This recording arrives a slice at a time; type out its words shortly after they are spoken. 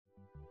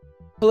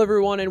Hello,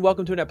 everyone, and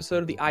welcome to an episode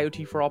of the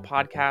IoT for All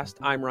podcast.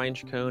 I'm Ryan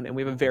Chacon, and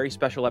we have a very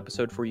special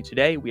episode for you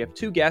today. We have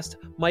two guests,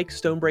 Mike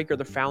Stonebraker,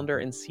 the founder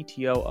and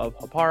CTO of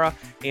Hopara,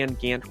 and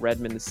Gant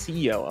Redmon, the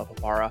CEO of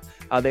Hopara.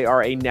 They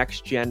are a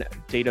next-gen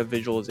data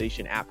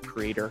visualization app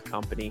creator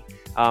company.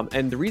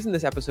 And the reason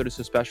this episode is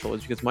so special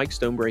is because Mike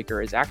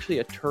Stonebraker is actually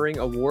a Turing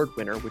Award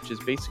winner, which is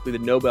basically the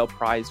Nobel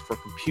Prize for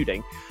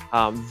computing.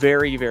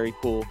 Very, very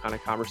cool kind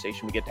of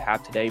conversation we get to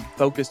have today,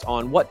 focused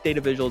on what data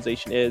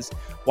visualization is,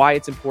 why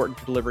it's important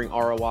to delivering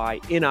ROI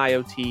in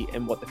IoT,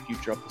 and what the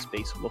future of the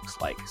space looks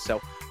like. So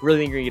really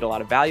think you're gonna get a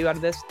lot of value out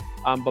of this.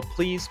 But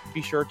please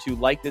be sure to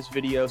like this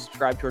video,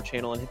 subscribe to our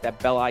channel, and hit that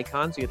bell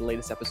icon so you get the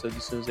latest episodes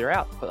as soon as they're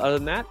out. But other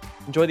than that,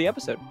 enjoy the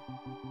episode.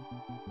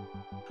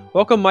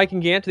 Welcome, Mike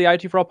and Gant, to the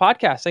IoT for All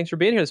podcast. Thanks for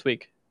being here this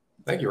week.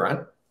 Thank you,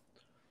 Ryan.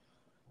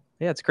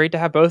 Yeah, it's great to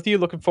have both of you.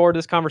 Looking forward to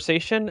this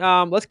conversation.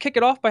 Let's kick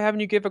it off by having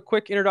you give a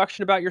quick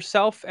introduction about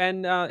yourself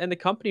and the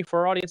company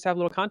for our audience to have a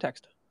little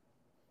context.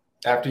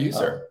 After you,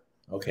 sir.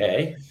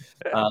 Okay.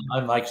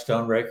 I'm Mike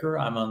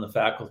Stonebraker. I'm on the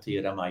faculty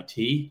at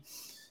MIT.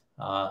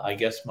 I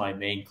guess my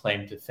main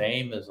claim to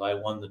fame is I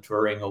won the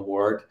Turing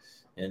Award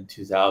in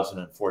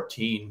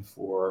 2014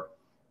 for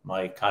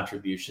my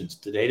contributions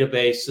to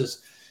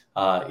databases.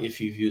 If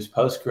you've used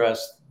Postgres,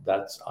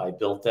 I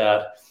built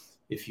that.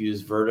 If you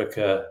use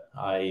Vertica,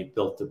 I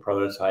built the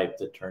prototype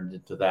that turned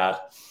into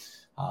that.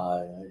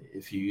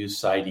 If you use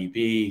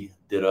SciDB,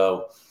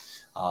 ditto.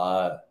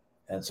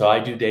 And so I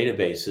do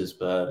databases,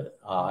 but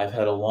I've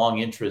had a long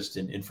interest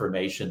in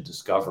information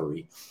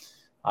discovery.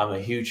 I'm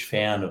a huge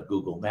fan of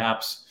Google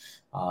Maps.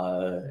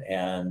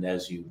 And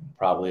as you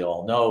probably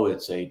all know,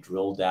 it's a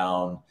drill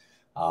down,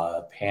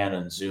 pan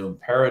and zoom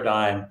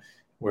paradigm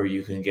where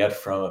you can get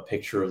from a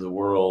picture of the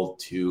world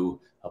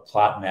to a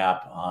plot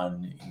map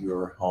on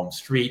your home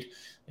street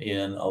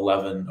in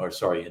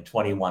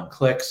 21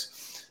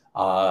 clicks.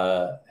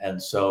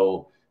 And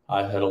so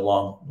I've had a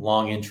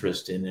long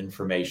interest in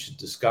information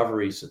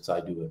discovery since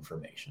I do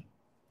information.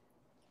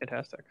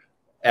 Fantastic.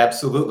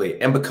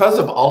 Absolutely. And because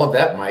of all of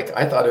that, Mike,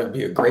 I thought it would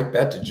be a great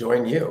bet to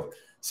join you.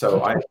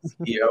 So I'm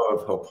CEO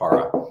of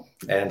Hopara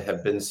and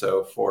have been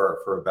so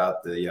for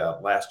about the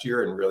last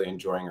year and really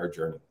enjoying our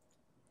journey.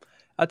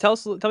 Tell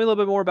me a little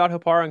bit more about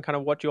Hopara and kind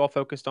of what you all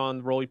focused on,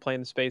 the role you play in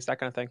the space, that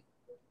kind of thing.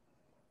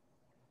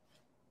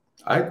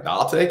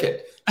 I'll take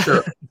it.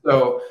 Sure.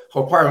 So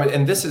Hopara,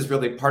 and this is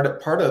really part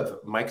of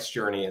Mike's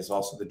journey is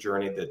also the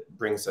journey that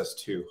brings us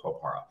to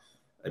Hopara.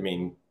 I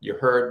mean, you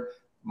heard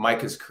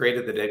Mike has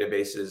created the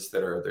databases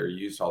they're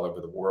used all over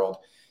the world.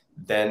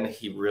 Then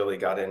he really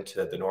got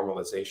into the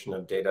normalization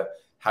of data.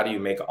 How do you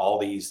make all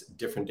these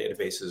different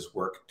databases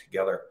work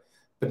together?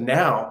 But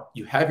now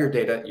you have your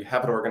data, you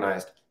have it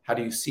organized. How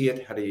do you see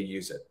it? How do you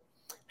use it?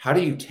 How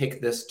do you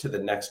take this to the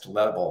next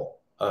level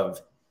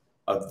of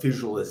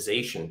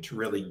visualization to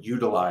really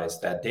utilize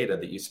that data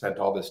that you spent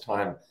all this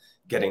time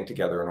getting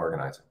together and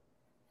organizing?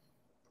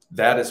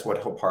 That is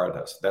what Hopara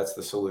does. That's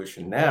the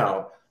solution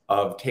now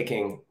of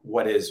taking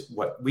what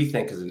we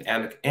think is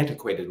an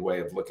antiquated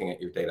way of looking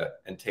at your data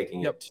and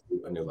taking it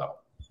to a new level.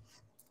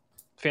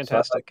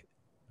 Fantastic.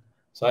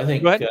 So I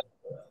think, go ahead.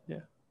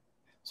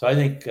 So I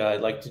think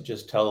I'd like to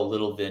just tell a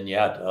little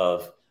vignette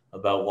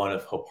about one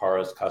of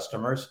Hopara's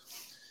customers.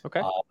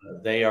 Okay.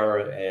 They are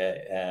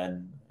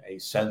a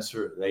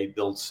sensor. They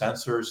build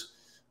sensors.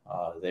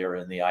 They're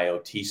in the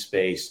IoT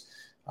space.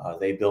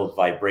 They build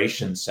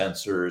vibration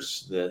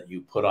sensors that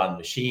you put on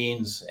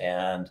machines.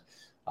 And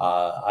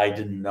I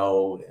didn't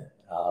know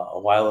a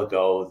while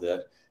ago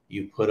that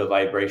you put a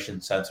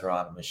vibration sensor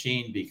on a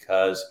machine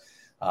because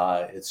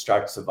it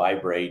starts to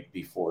vibrate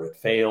before it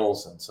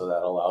fails. And so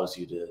that allows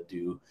you to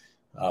do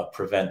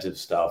preventive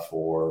stuff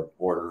or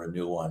order a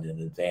new one in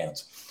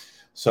advance.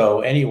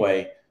 So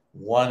anyway,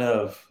 one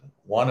of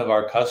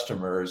our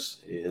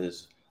customers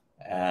is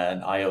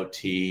an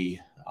IoT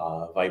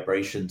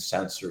vibration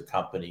sensor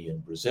company in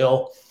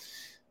Brazil,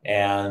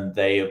 and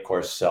they of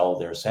course sell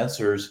their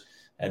sensors.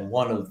 And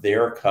one of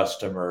their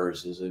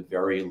customers is a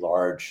very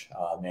large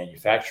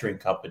manufacturing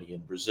company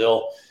in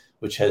Brazil,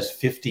 which has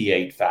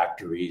 58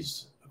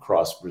 factories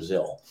across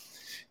Brazil.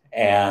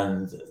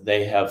 And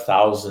they have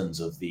thousands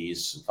of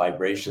these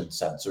vibration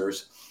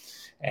sensors.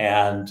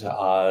 And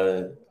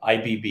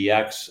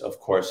IBBX, of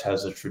course,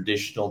 has a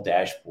traditional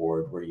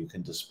dashboard where you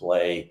can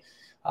display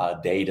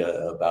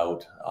data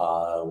about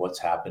what's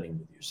happening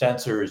with your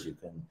sensors. You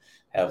can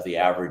have the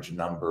average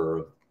number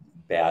of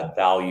bad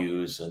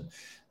values, and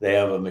they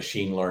have a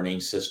machine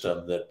learning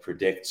system that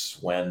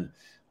predicts when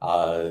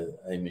a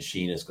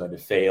machine is going to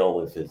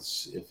fail if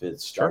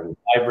it's started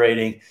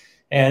vibrating.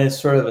 And it's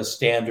sort of a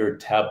standard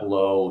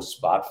Tableau,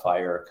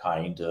 Spotfire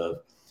kind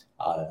of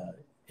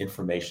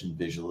information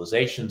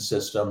visualization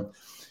system.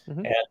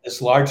 Mm-hmm. And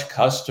this large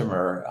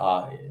customer,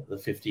 the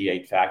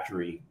 58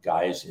 factory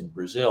guys in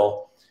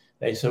Brazil,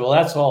 they said, well,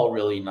 that's all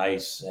really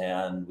nice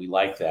and we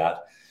like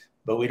that,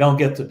 but we don't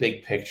get the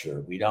big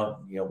picture. We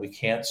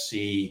can't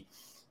see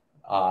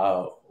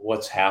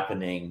what's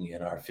happening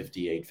in our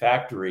 58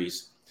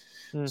 factories.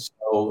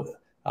 So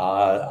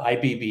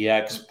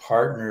IBBX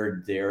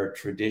partnered their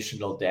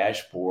traditional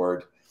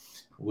dashboard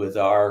with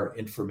our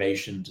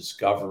information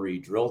discovery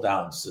drill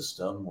down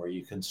system, where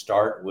you can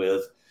start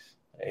with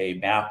a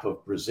map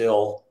of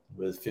Brazil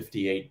with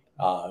 58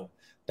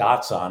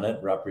 dots on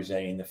it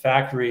representing the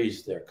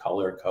factories. They're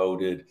color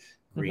coded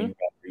green, red,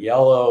 or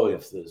yellow.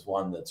 If there's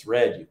one that's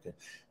red, you can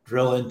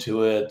drill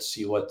into it,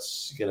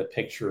 get a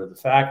picture of the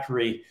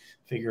factory,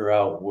 figure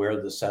out where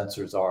the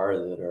sensors are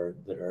that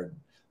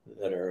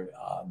are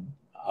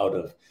out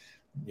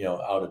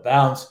of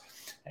bounds,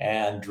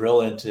 and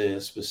drill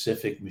into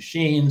specific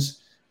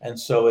machines. And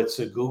so it's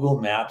a Google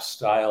Maps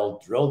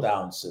style drill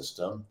down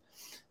system.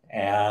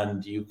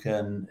 And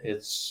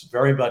it's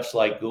very much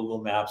like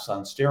Google Maps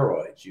on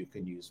steroids. You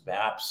can use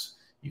maps,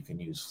 you can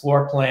use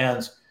floor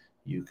plans,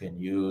 you can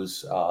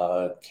use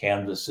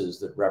canvases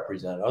that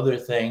represent other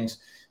things,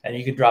 and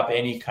you can drop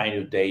any kind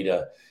of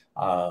data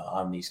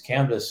on these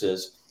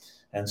canvases.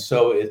 And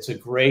so it's a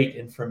great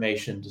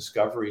information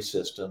discovery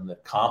system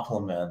that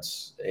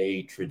complements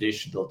a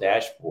traditional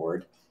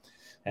dashboard.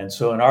 And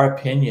so in our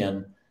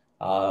opinion,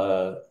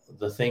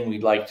 the thing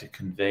we'd like to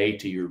convey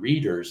to your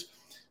readers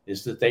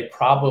is that they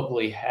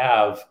probably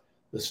have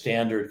the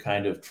standard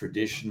kind of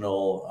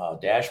traditional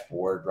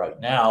dashboard right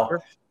now.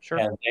 Sure.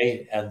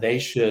 And they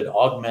should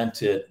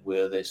augment it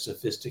with a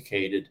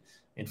sophisticated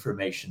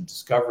information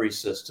discovery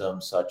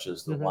system such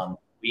as the one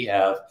we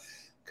have,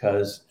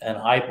 because an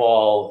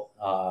eyeball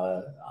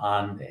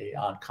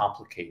on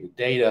complicated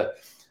data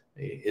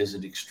is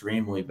an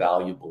extremely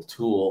valuable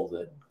tool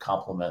that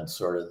complements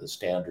sort of the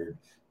standard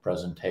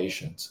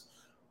presentations.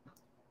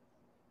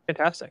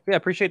 Fantastic. Yeah,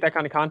 appreciate that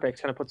kind of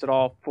context. Kind of puts it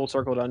all full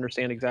circle to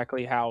understand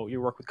exactly how you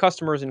work with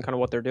customers and kind of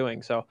what they're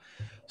doing. So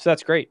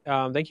that's great.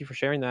 Thank you for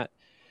sharing that.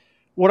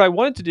 What I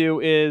wanted to do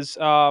is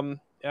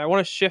I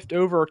want to shift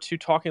over to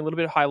talking a little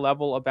bit high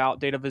level about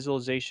data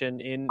visualization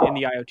in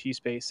the IoT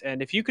space.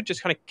 And if you could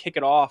just kind of kick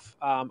it off,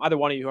 either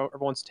one of you, whoever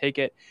wants to take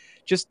it,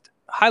 just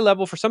high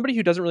level for somebody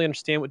who doesn't really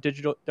understand what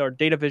digital or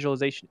data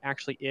visualization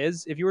actually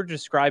is. If you were to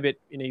describe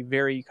it in a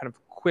very kind of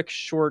quick,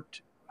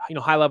 short,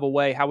 high level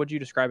way, how would you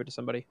describe it to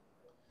somebody?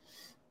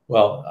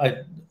 Well,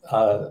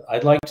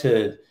 I'd like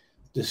to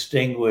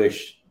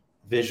distinguish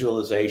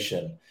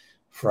visualization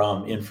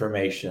from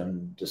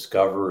information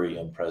discovery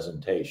and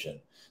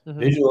presentation.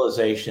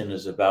 Visualization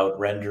is about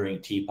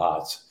rendering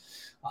teapots,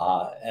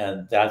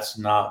 and that's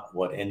not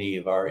what any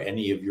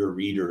of your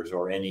readers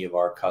or any of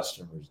our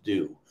customers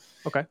do.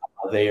 Okay.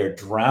 They are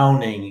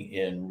drowning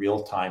in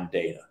real-time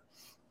data.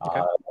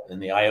 Okay. In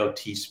the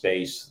IoT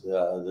space,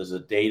 there's a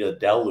data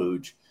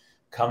deluge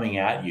coming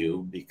at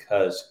you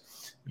because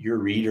your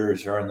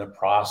readers are in the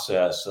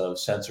process of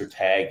sensor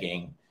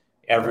tagging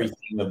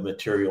everything of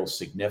material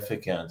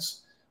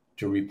significance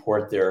to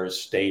report their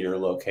state or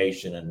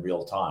location in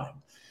real time.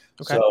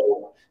 Okay.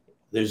 So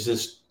there's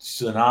this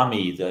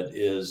tsunami that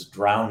is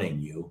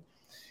drowning you,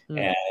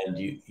 and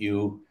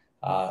you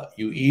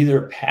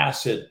either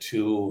pass it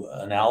to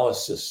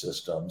analysis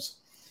systems,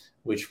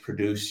 which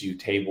produce you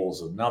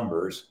tables of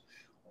numbers,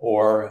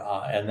 or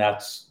and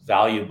that's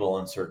valuable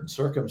in certain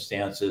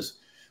circumstances,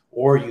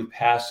 or you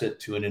pass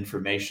it to an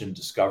information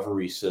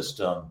discovery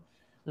system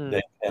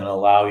that can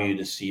allow you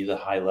to see the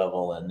high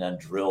level and then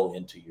drill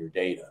into your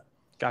data.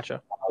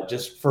 Gotcha.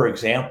 Just for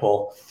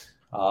example,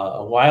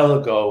 a while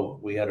ago,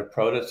 we had a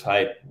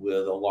prototype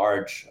with a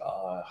large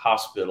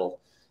hospital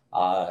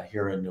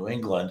here in New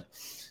England.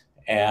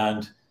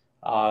 And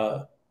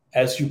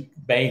as you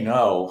may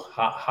know,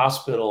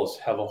 hospitals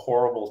have a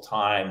horrible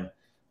time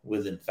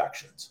with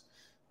infections.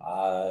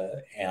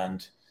 On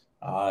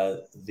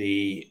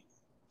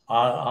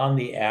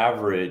the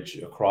average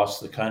across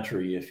the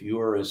country, if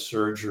you are a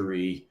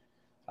surgery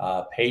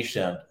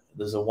patient,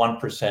 there's a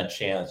 1%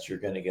 chance you're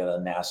going to get a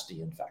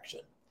nasty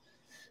infection.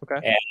 Okay.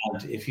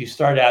 And if you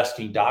start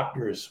asking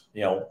doctors,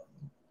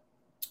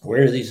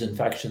 where do these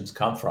infections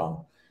come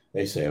from?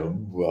 They say,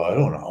 well, I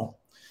don't know.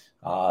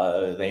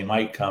 They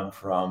might come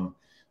from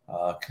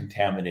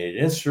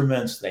contaminated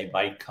instruments. They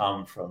might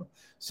come from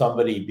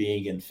somebody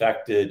being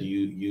infected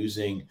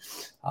using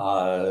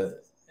a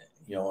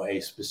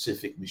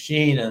specific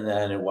machine, and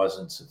then it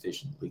wasn't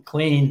sufficiently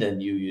cleaned,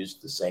 and you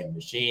used the same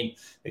machine,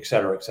 et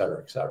cetera, et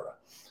cetera, et cetera.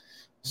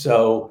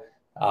 So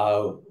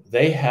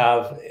they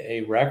have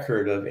a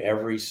record of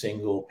every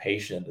single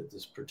patient at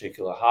this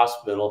particular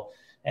hospital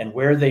and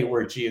where they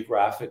were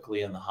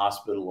geographically in the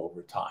hospital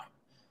over time.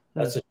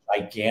 That's a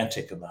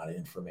gigantic amount of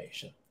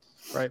information.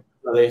 Right.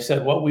 So they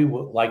said, what we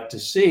would like to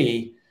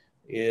see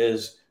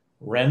is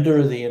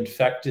render the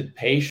infected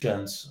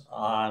patients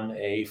on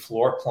a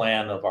floor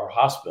plan of our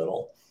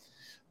hospital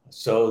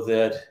so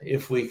that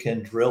if we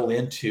can drill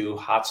into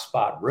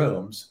hotspot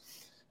rooms,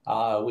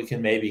 we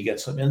can maybe get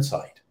some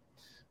insight.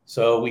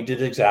 So we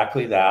did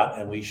exactly that,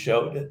 and we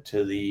showed it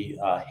to the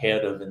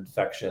head of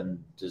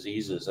infection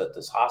diseases at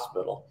this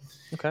hospital.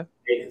 Okay.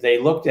 They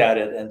looked at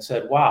it and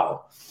said,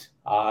 wow,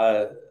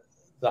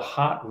 the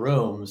hot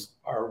rooms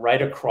are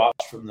right across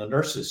from the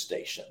nurses'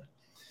 station.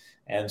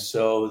 And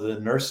so the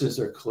nurses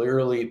are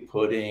clearly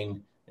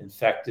putting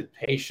infected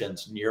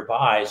patients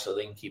nearby so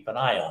they can keep an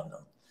eye on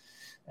them.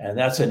 And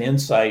that's an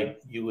insight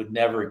you would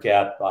never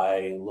get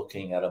by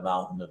looking at a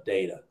mountain of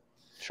data.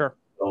 Sure.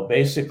 So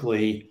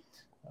basically,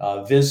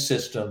 viz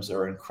systems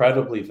are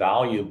incredibly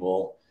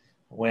valuable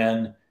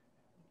when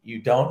you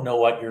don't know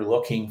what you're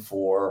looking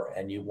for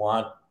and you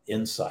want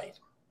insight.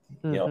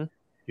 Mm-hmm.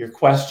 Your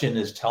question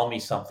is, tell me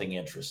something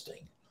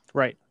interesting.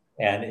 Right.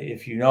 And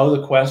if you know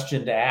the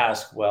question to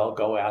ask, well,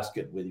 go ask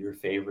it with your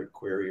favorite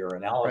query or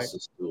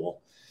analysis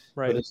tool.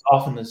 Right. But as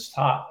often as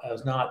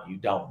not, you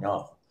don't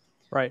know.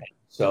 Right.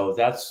 So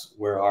that's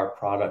where our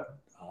product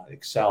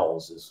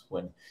excels, is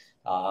when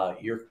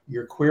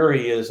your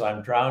query is,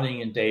 I'm drowning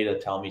in data,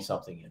 tell me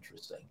something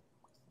interesting.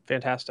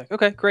 Fantastic.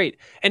 Okay, great.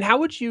 And how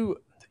would you,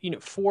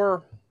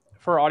 for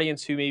our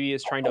audience who maybe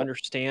is trying to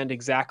understand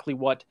exactly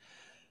what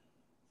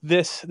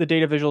the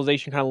data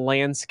visualization kind of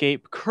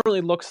landscape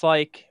currently looks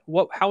like,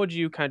 how would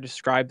you kind of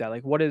describe that?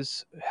 Like,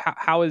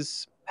 how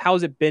has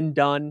it been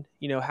done?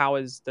 How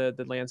is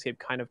the landscape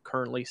kind of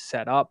currently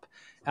set up?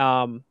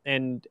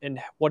 And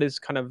what is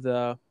kind of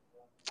the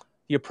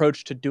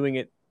approach to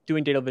doing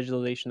data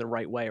visualization the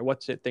right way, or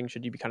what things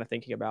should you be kind of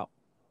thinking about?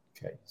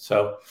 Okay.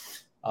 So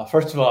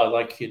first of all, I'd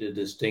like you to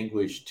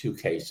distinguish two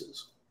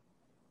cases.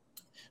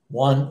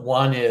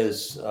 One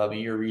is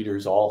your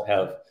readers all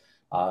have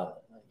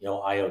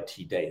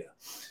IoT data.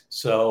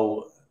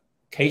 So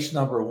case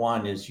number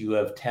one is you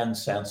have 10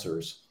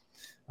 sensors,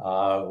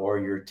 or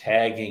you're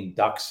tagging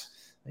ducks,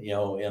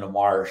 in a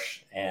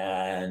marsh,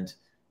 and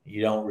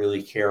you don't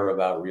really care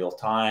about real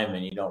time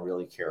and you don't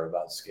really care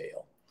about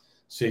scale.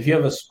 So if you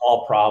have a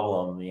small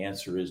problem, the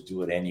answer is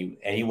do it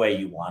any way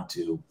you want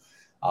to.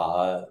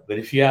 But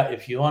if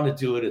you want to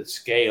do it at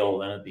scale,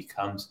 then it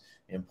becomes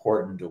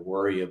important to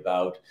worry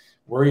about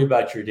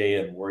your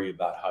data and worry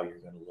about how you're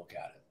going to look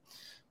at it.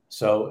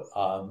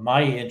 So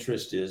my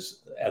interest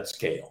is at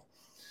scale.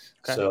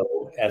 Okay.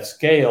 So at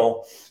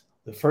scale,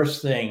 the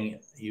first thing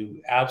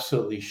you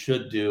absolutely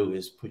should do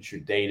is put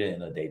your data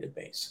in a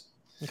database.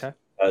 Okay.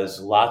 Because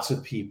lots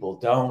of people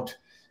don't.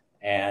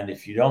 And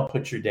if you don't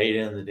put your data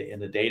in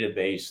the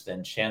database,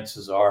 then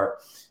chances are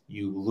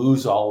you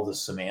lose all the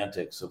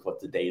semantics of what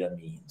the data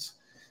means.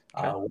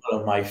 Okay. One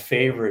of my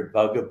favorite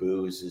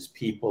bugaboos is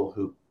people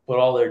who put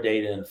all their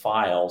data in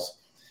files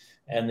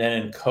and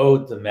then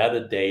encode the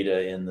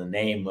metadata in the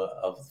name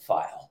of the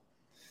file.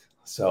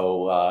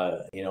 So,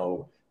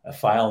 a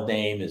file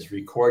name is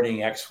recording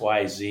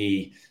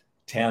XYZ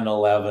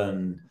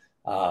 10/11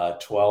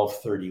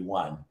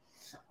 12/31.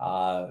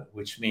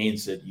 Which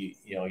means that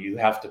you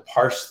have to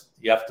parse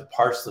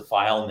the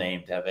file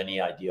name to have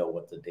any idea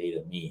what the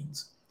data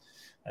means.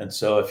 And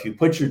so if you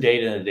put your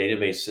data in a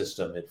database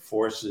system, it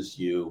forces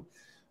you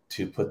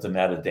to put the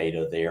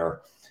metadata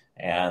there.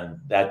 And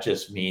that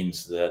just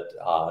means that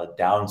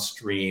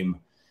downstream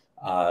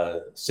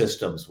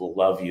systems will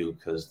love you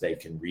because they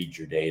can read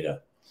your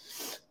data.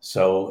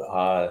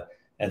 So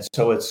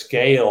so at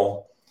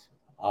scale,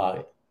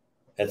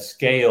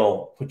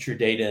 put your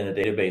data in a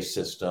database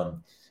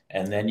system,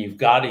 and then you've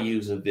got to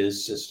use a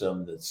viz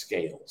system that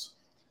scales.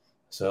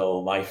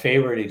 So my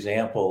favorite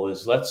example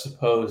is, let's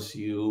suppose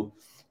you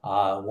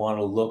want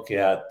to look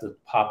at the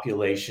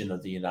population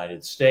of the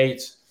United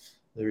States.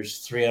 There's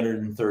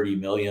 330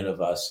 million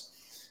of us,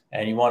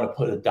 and you want to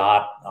put a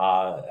dot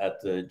at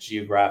the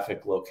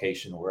geographic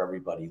location where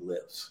everybody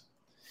lives.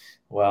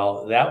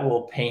 Well, that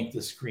will paint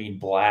the screen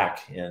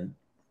black in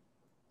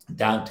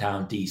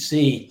downtown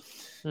DC,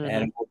 mm-hmm.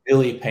 and it will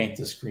really paint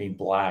the screen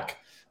black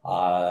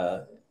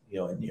in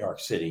New York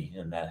City,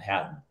 in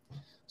Manhattan.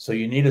 So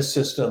you need a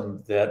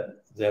system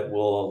that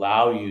will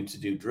allow you to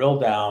do drill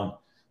down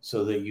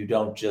so that you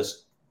don't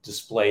just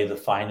display the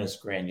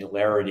finest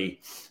granularity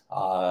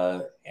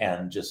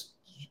and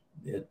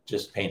it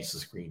just paints the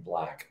screen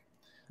black.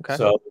 Okay.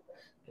 So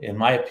in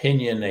my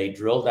opinion, a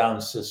drill down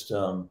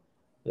system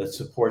that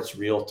supports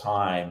real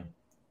time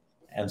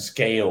and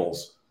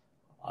scales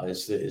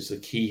is the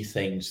key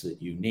things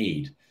that you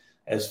need.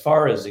 As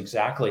far as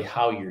exactly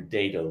how your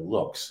data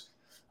looks,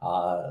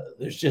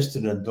 there's just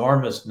an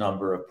enormous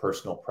number of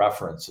personal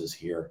preferences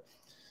here.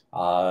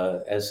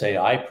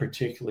 I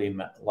particularly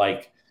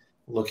like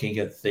looking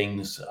at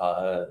things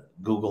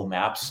Google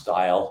Maps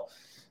style,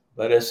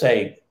 but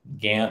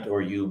Gant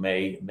or you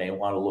may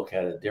want to look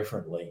at it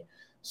differently.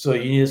 So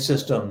you need a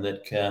system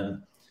that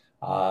can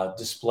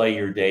display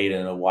your data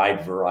in a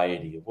wide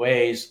variety of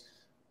ways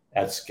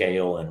at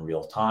scale in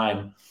real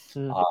time,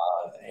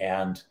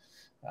 and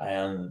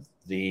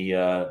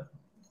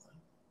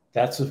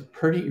that's a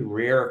pretty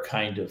rare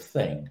kind of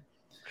thing.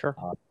 Sure.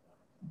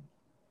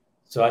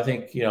 So I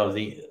think,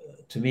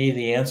 to me,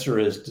 the answer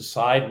is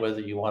decide whether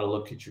you want to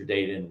look at your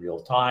data in real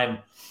time.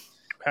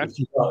 Okay.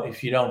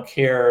 If you don't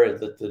care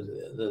that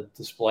the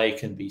display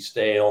can be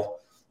stale,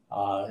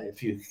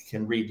 if you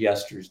can read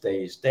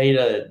yesterday's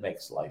data, it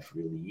makes life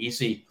really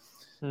easy.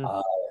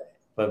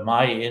 But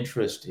my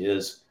interest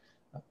is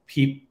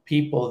the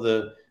people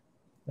that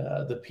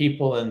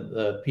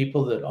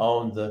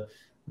own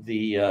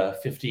the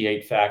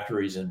 58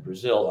 factories in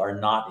Brazil are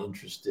not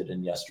interested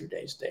in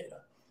yesterday's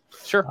data.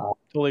 Sure,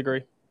 totally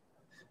agree.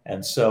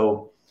 And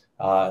so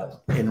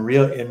in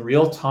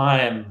real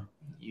time,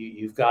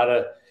 you've got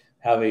to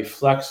have a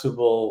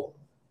flexible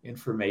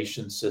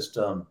information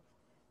system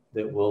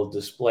that will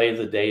display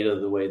the data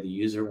the way the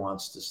user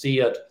wants to see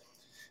it,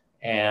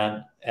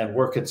 and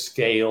work at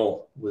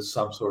scale with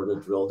some sort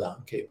of drill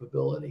down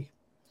capability.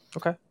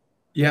 Okay.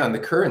 Yeah, in the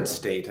current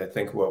state, I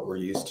think what we're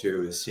used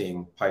to is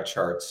seeing pie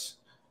charts,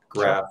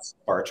 graphs,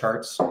 bar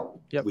charts.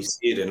 Yep. We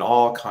see it in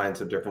all kinds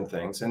of different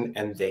things,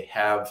 and they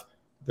have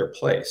their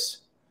place.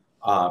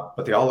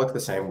 But they all look the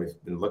same.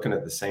 We've been looking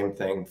at the same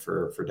thing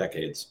for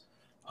decades.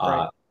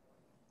 Right.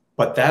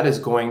 But that is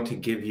going to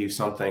give you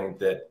something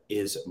that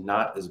is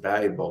not as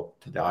valuable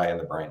to the eye and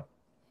the brain.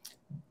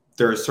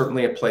 There is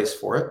certainly a place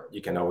for it.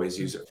 You can always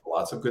use it for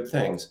lots of good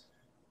things.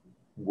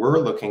 We're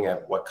looking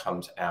at what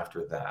comes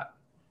after that.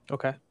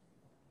 Okay.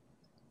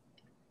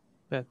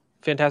 Yeah,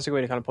 fantastic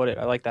way to kind of put it.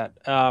 I like that.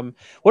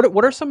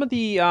 What are some of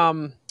the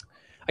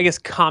I guess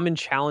common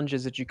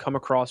challenges that you come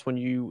across when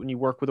you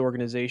work with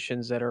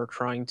organizations that are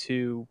trying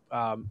to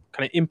kind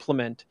of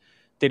implement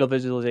data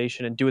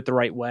visualization and do it the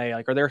right way?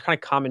 Like, are there kind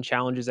of common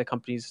challenges that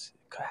companies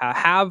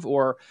have,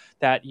 or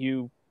that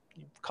you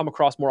come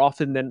across more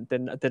often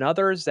than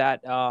others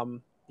that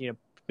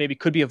maybe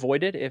could be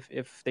avoided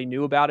if they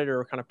knew about it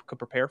or kind of could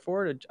prepare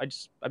for it?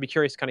 I'd be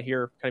curious to kind of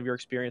hear kind of your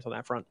experience on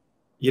that front.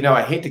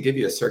 I hate to give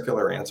you a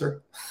circular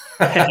answer,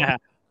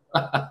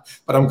 but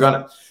I'm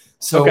gonna.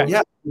 So Okay.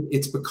 yeah,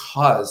 it's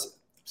because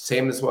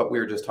same as what we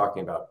were just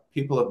talking about.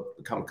 People have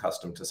become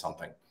accustomed to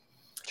something,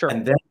 Sure.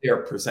 and then they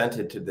are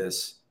presented to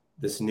this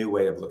new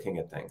way of looking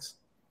at things,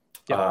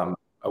 Yeah.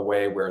 a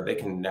way where they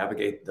can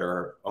navigate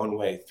their own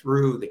way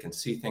through. They can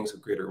see things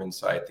with greater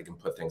insight. They can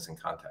put things in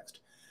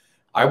context.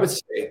 I would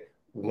say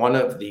one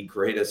of the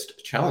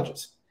greatest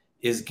challenges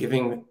is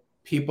giving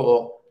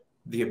people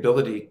the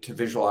ability to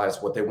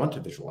visualize what they want to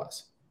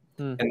visualize.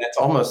 And that's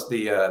almost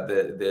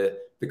the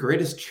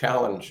greatest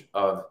challenge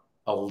of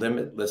a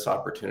limitless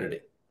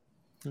opportunity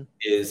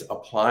is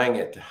applying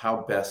it to how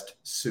best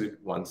suit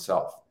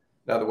oneself.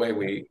 Now, the way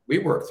we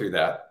work through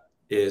that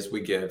is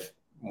we give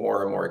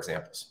more and more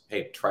examples.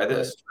 Hey, try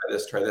this, try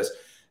this, try this.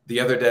 The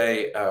other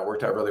day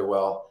worked out really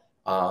well.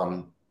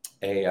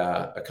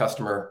 A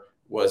customer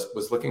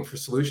was looking for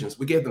solutions.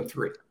 We gave them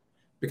 3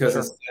 because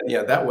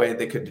that way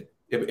they could.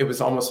 It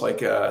was almost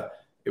like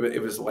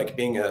it was like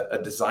being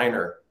a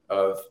designer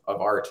of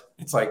art.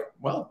 It's like,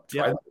 well,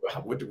 try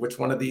which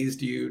one of these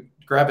do you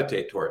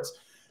gravitate towards?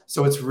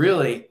 So it's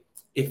really,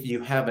 if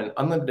you have an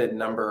unlimited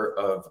number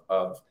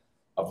of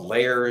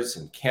layers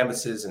and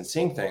canvases and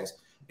seeing things,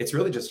 it's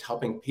really just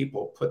helping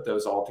people put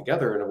those all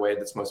together in a way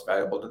that's most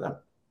valuable to them.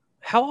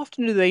 How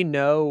often do they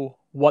know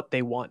what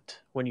they want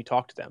when you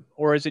talk to them?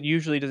 Or does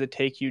it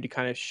take you to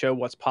kind of show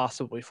what's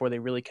possible before they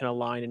really can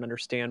align and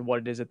understand what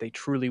it is that they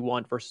truly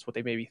want versus what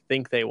they maybe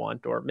think they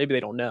want, or maybe they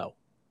don't know?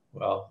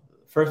 Well,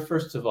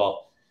 first of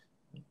all,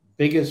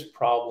 biggest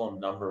problem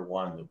number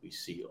one that we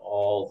see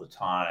all the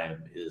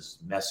time is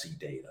messy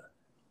data.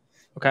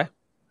 Okay.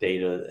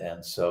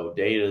 And so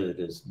data that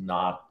has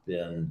not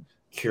been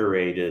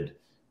curated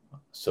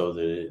so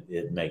that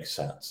it makes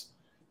sense.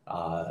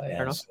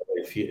 And so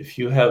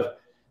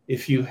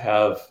if you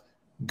have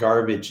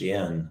garbage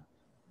in,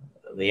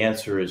 the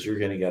answer is you're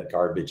going to get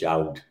garbage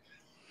out.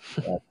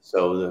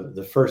 So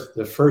the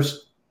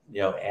first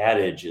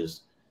adage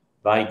is,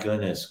 by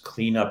goodness,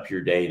 clean up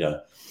your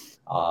data.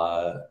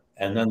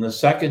 And then the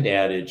second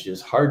adage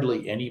is,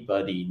 hardly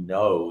anybody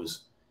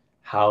knows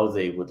how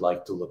they would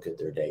like to look at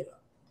their data.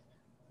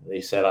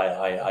 They said,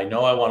 I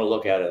know I want to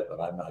look at it, but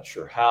I'm not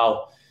sure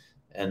how.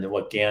 And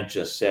what Gant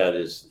just said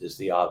is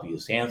the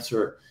obvious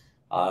answer.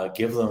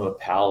 Give them a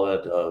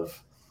palette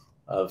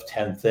of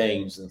 10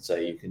 things and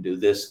say, you can do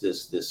this,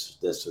 this,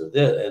 or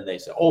this. And they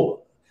say,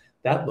 oh,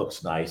 that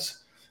looks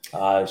nice.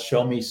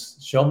 Show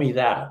me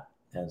that.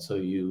 And so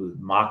you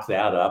mock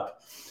that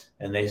up.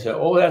 And they say,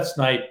 oh, that's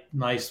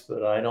nice,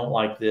 but I don't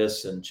like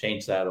this, and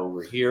change that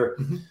over here.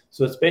 Mm-hmm.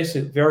 So it's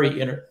basically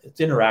it's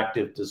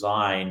interactive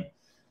design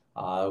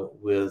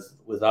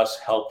with us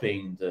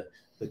helping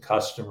the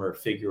customer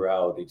figure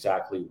out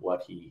exactly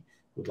what he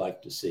would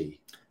like to see.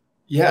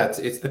 Yeah,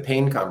 it's the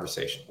pain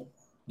conversation.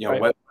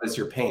 What is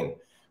your pain?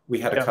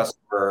 We had a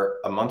customer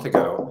a month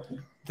ago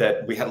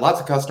that we had lots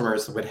of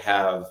customers that would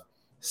have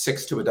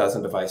 6 to a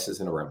dozen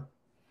devices in a room.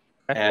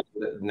 And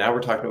now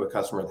we're talking to a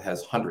customer that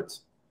has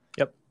hundreds.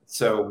 Yep.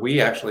 So we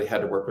actually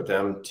had to work with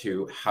them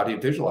to how do you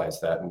visualize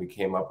that? And we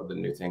came up with a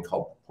new thing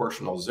called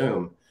proportional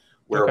zoom,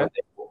 where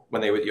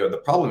when they would, the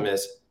problem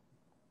is,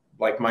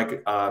 like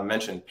Mike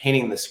mentioned,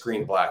 painting the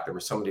screen black. There were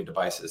so many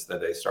devices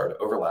that they started to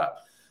overlap.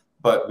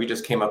 But we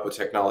just came up with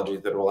technology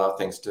that will allow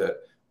things to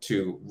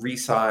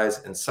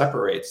resize and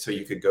separate, so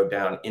you could go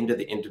down into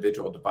the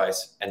individual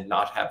device and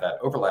not have that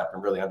overlap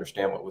and really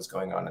understand what was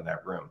going on in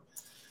that room.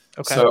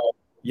 Okay. So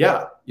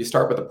yeah, you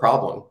start with a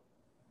problem.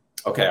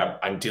 Okay,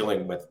 I'm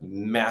dealing with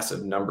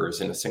massive numbers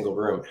in a single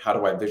room. How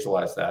do I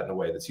visualize that in a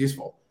way that's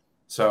useful?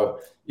 So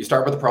you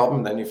start with the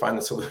problem, then you find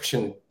the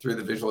solution through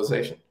the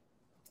visualization.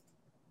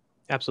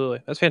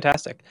 Absolutely. That's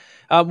fantastic.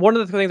 One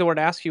of the things I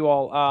wanted to ask you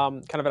all,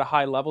 kind of at a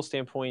high level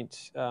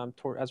standpoint,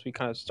 as we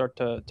kind of start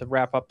to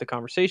wrap up the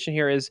conversation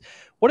here, is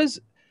what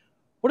is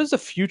what does the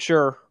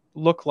future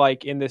look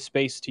like in this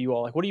space to you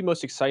all? Like, what are you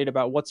most excited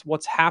about?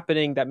 What's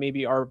happening that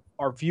maybe our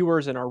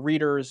viewers and our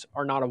readers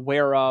are not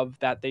aware of,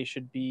 that they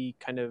should be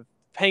kind of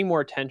paying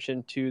more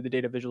attention to the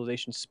data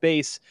visualization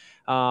space,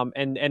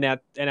 and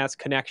that's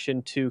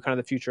connection to kind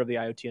of the future of the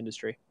IoT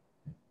industry?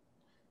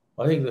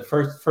 I think the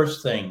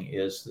first thing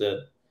is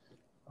that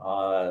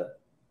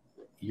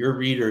your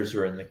readers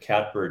are in the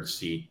catbird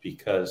seat,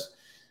 because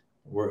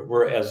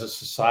we're as a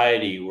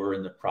society, we're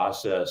in the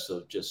process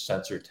of just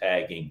sensor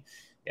tagging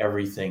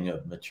everything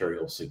of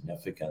material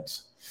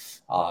significance.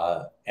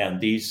 And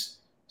these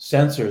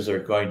sensors are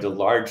going to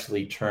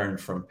largely turn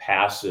from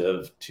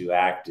passive to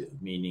active,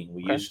 meaning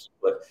we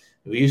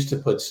used to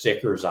put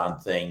stickers on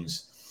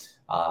things,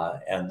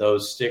 and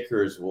those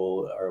stickers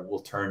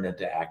will turn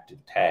into active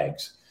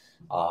tags,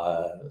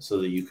 so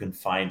that you can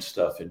find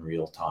stuff in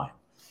real time.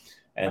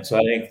 And so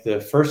I think the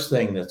first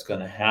thing that's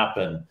going to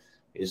happen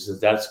is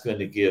that that's going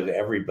to give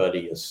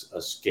everybody a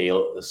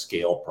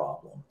scale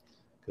problem,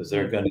 because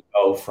they're going to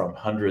go from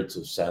hundreds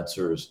of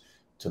sensors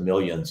to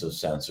millions of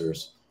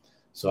sensors.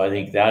 So I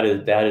think that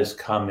is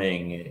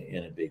coming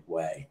in a big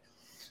way.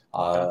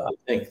 I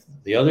think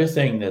the other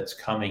thing that's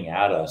coming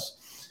at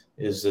us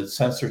is that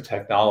sensor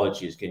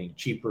technology is getting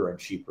cheaper and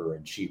cheaper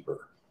and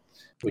cheaper,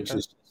 which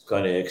is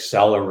going to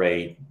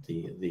accelerate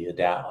the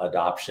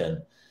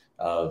adoption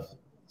of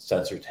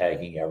sensor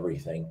tagging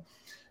everything.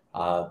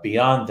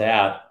 Beyond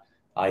that,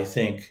 I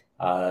think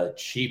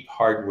cheap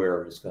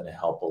hardware is going to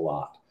help a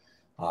lot.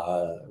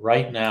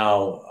 Right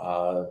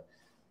now,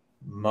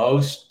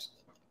 most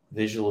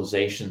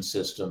visualization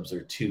systems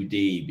are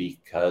 2D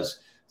because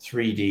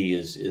 3D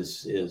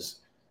is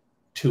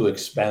too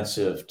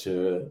expensive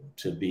to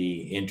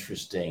be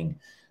interesting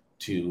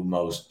to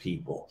most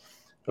people.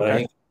 But I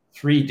think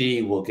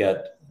 3D will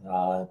get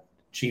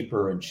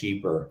cheaper and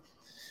cheaper.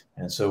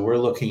 And so we're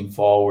looking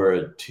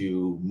forward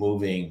to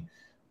moving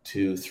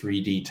to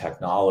 3D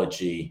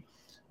technology,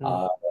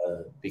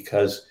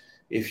 because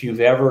if you've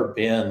ever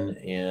been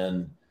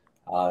in,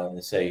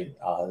 say,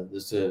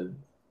 this is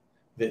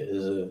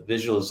a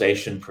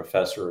visualization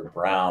professor at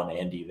Brown,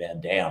 Andy Van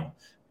Dam,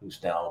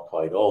 who's now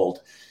quite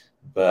old,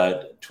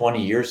 but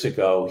 20 years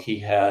ago, he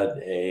had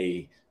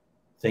a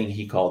thing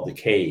he called the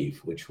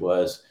cave, which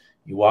was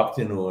you walked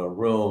into a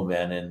room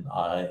and in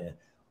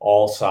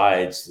all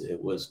sides,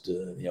 it was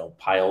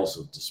piles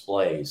of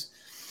displays.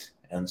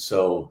 And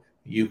so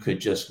you could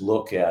just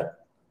look at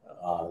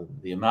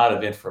the amount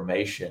of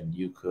information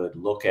you could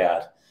look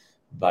at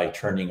by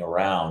turning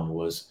around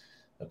was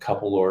a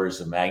couple orders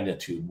of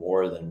magnitude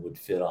more than would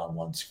fit on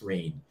one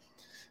screen.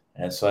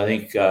 And so I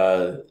think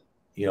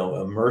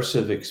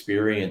immersive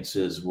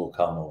experiences will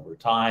come over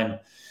time.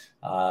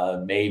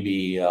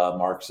 Maybe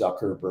Mark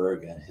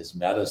Zuckerberg and his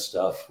Meta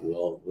stuff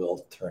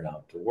will turn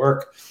out to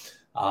work.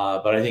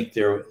 But I think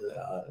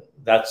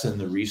that's in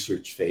the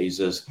research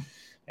phases,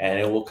 and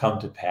it will come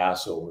to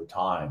pass over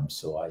time.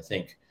 So I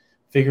think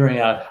figuring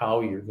out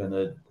how you're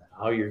gonna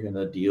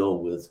deal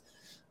with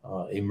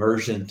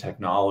immersion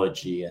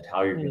technology and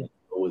how you're going to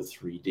deal with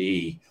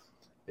 3D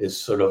is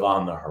sort of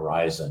on the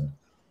horizon.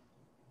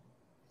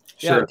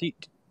 Sure.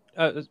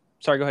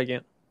 Sorry, go ahead,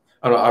 Gant.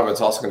 I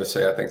was also going to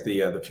say, I think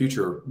the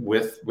future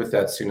with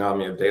that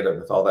tsunami of data,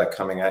 with all that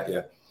coming at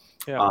you,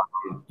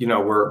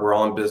 we're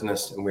all in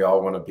business and we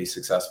all want to be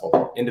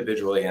successful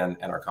individually and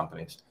our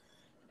companies.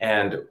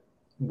 And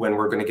when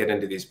we're going to get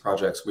into these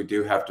projects, we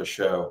do have to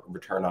show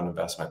return on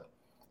investment.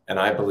 And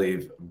I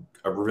believe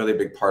a really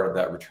big part of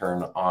that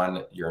return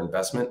on your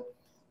investment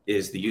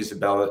is the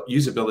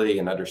usability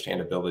and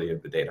understandability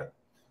of the data.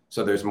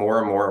 So there's more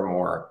and more and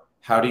more.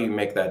 How do you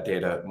make that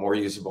data more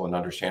usable and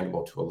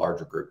understandable to a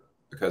larger group?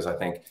 Because I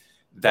think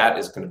that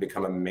is going to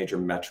become a major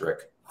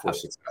metric for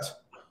success.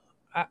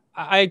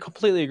 I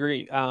completely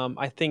agree.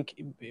 I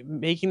think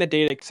making the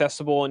data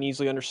accessible and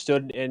easily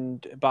understood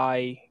and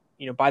by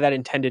that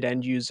intended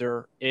end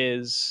user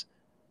is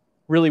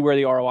really where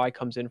the ROI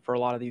comes in for a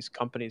lot of these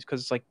companies.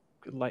 Because it's like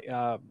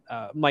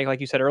Mike,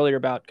 like you said earlier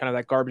about kind of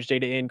that garbage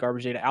data in,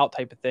 garbage data out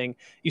type of thing.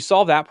 You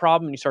solve that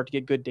problem and you start to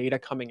get good data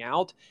coming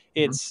out.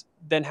 It's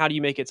then how do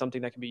you make it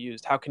something that can be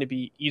used? How can it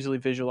be easily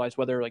visualized,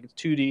 whether like it's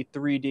 2D,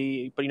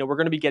 3D, but we're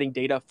going to be getting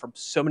data from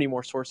so many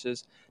more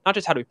sources. Not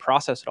just how do we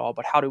process it all,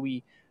 but how do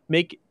we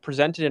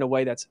present it in a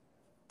way that's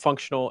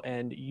functional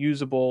and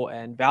usable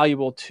and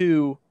valuable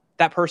to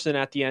that person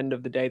at the end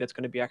of the day that's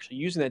going to be actually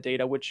using that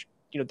data, which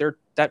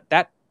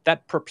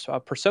that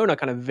persona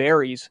kind of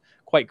varies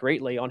quite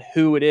greatly on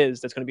who it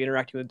is that's going to be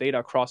interacting with data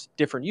across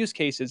different use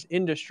cases,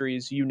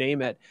 industries, you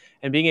name it,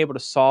 and being able to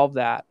solve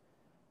that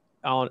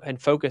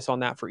and focus on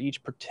that for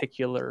each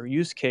particular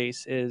use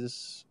case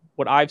is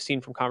what I've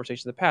seen from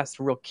conversations in the past,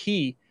 the real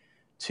key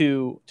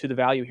to the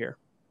value here.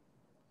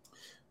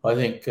 I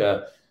think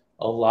a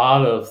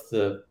lot of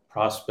the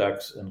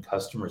prospects and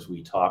customers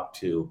we talk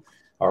to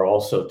are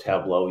also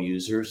Tableau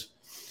users.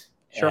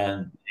 Sure.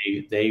 And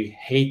they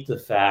hate the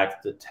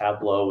fact that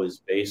Tableau is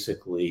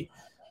basically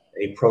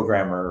a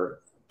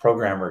programmer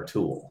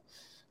tool.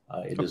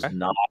 It is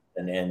not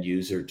an end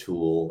user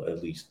tool,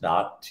 at least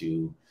not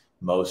to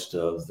most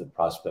of the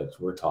prospects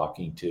we're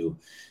talking to.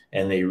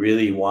 And they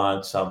really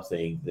want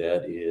something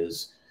that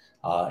is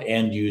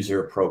end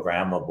user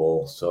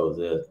programmable, so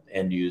that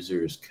end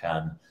users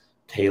can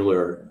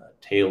tailor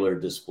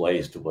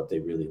displays to what they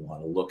really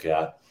want to look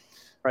at.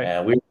 Right.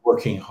 And we're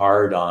working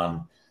hard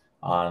on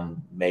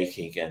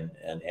making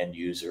an end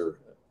user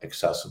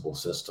accessible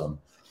system,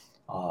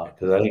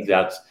 because I think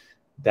that's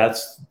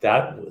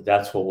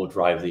what will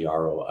drive the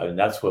ROI, and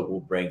that's what will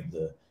bring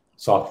the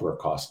software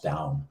costs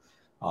down,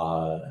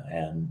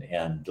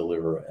 and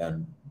deliver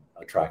an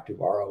attractive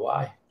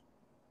ROI.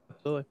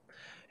 Absolutely.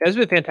 Yeah, this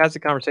has been a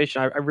fantastic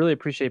conversation. I really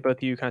appreciate both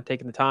of you kind of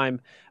taking the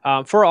time.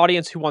 For our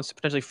audience who wants to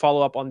potentially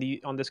follow up on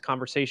this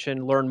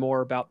conversation, learn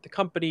more about the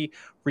company,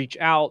 reach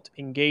out,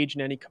 engage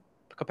in any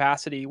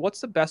capacity,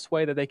 what's the best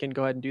way that they can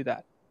go ahead and do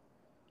that?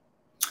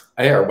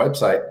 Our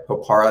website,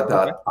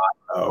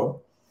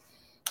 hopara.io.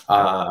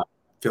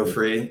 Feel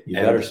free. You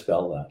better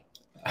spell that.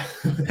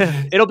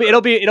 It'll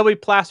be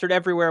plastered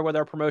everywhere with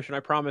our promotion. I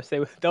promise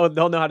they'll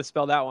know how to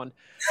spell that one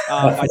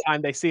by the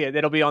time they see it.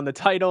 It'll be on the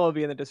title, it'll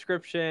be in the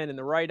description, and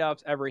the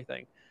write-ups,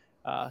 everything.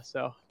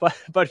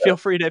 But feel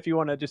free to, if you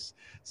want to just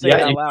say it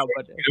out loud.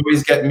 But you can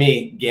always get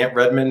me. Gant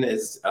Redmon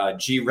is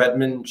G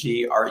Redmon,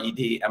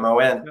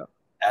 GREDMON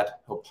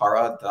at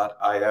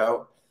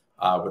hopara.io.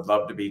 Would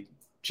love to be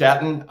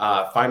chatting.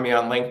 Find me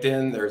on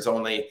LinkedIn. There's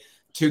only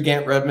 2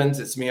 Gant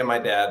Redmons. It's me and my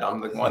dad. I'm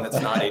the one that's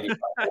not 85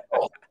 years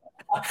old.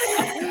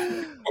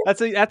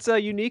 That's a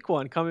unique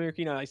one.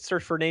 I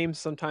search for names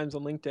sometimes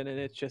on LinkedIn, and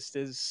it just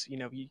is,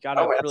 you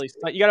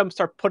gotta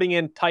start putting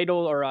in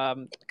title or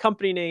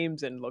company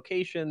names and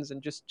locations,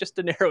 and just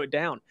to narrow it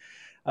down.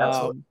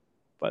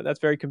 But that's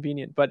very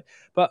convenient. But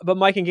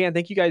Mike and Gant,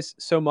 thank you guys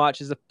so much.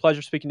 It's a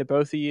pleasure speaking to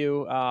both of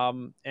you.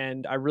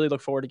 And I really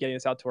look forward to getting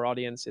this out to our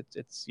audience.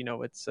 It's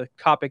a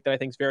topic that I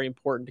think is very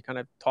important to kind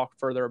of talk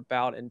further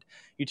about, and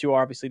you two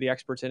are obviously the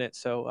experts in it.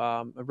 So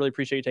I really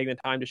appreciate you taking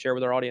the time to share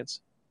with our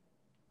audience.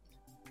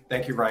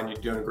 Thank you, Ryan. You're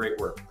doing great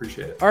work.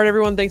 Appreciate it. All right,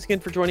 everyone. Thanks again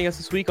for joining us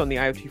this week on the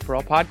IoT for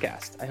All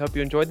podcast. I hope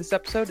you enjoyed this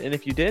episode. And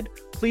if you did,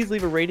 please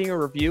leave a rating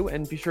or review,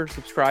 and be sure to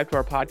subscribe to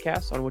our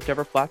podcast on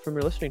whichever platform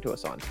you're listening to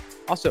us on.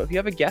 Also, if you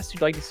have a guest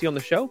you'd like to see on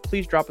the show,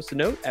 please drop us a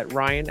note at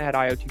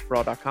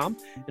ryan@iotforall.com,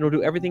 and we'll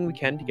do everything we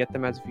can to get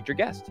them as a future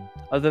guest.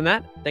 Other than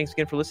that, thanks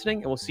again for listening,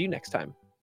 and we'll see you next time.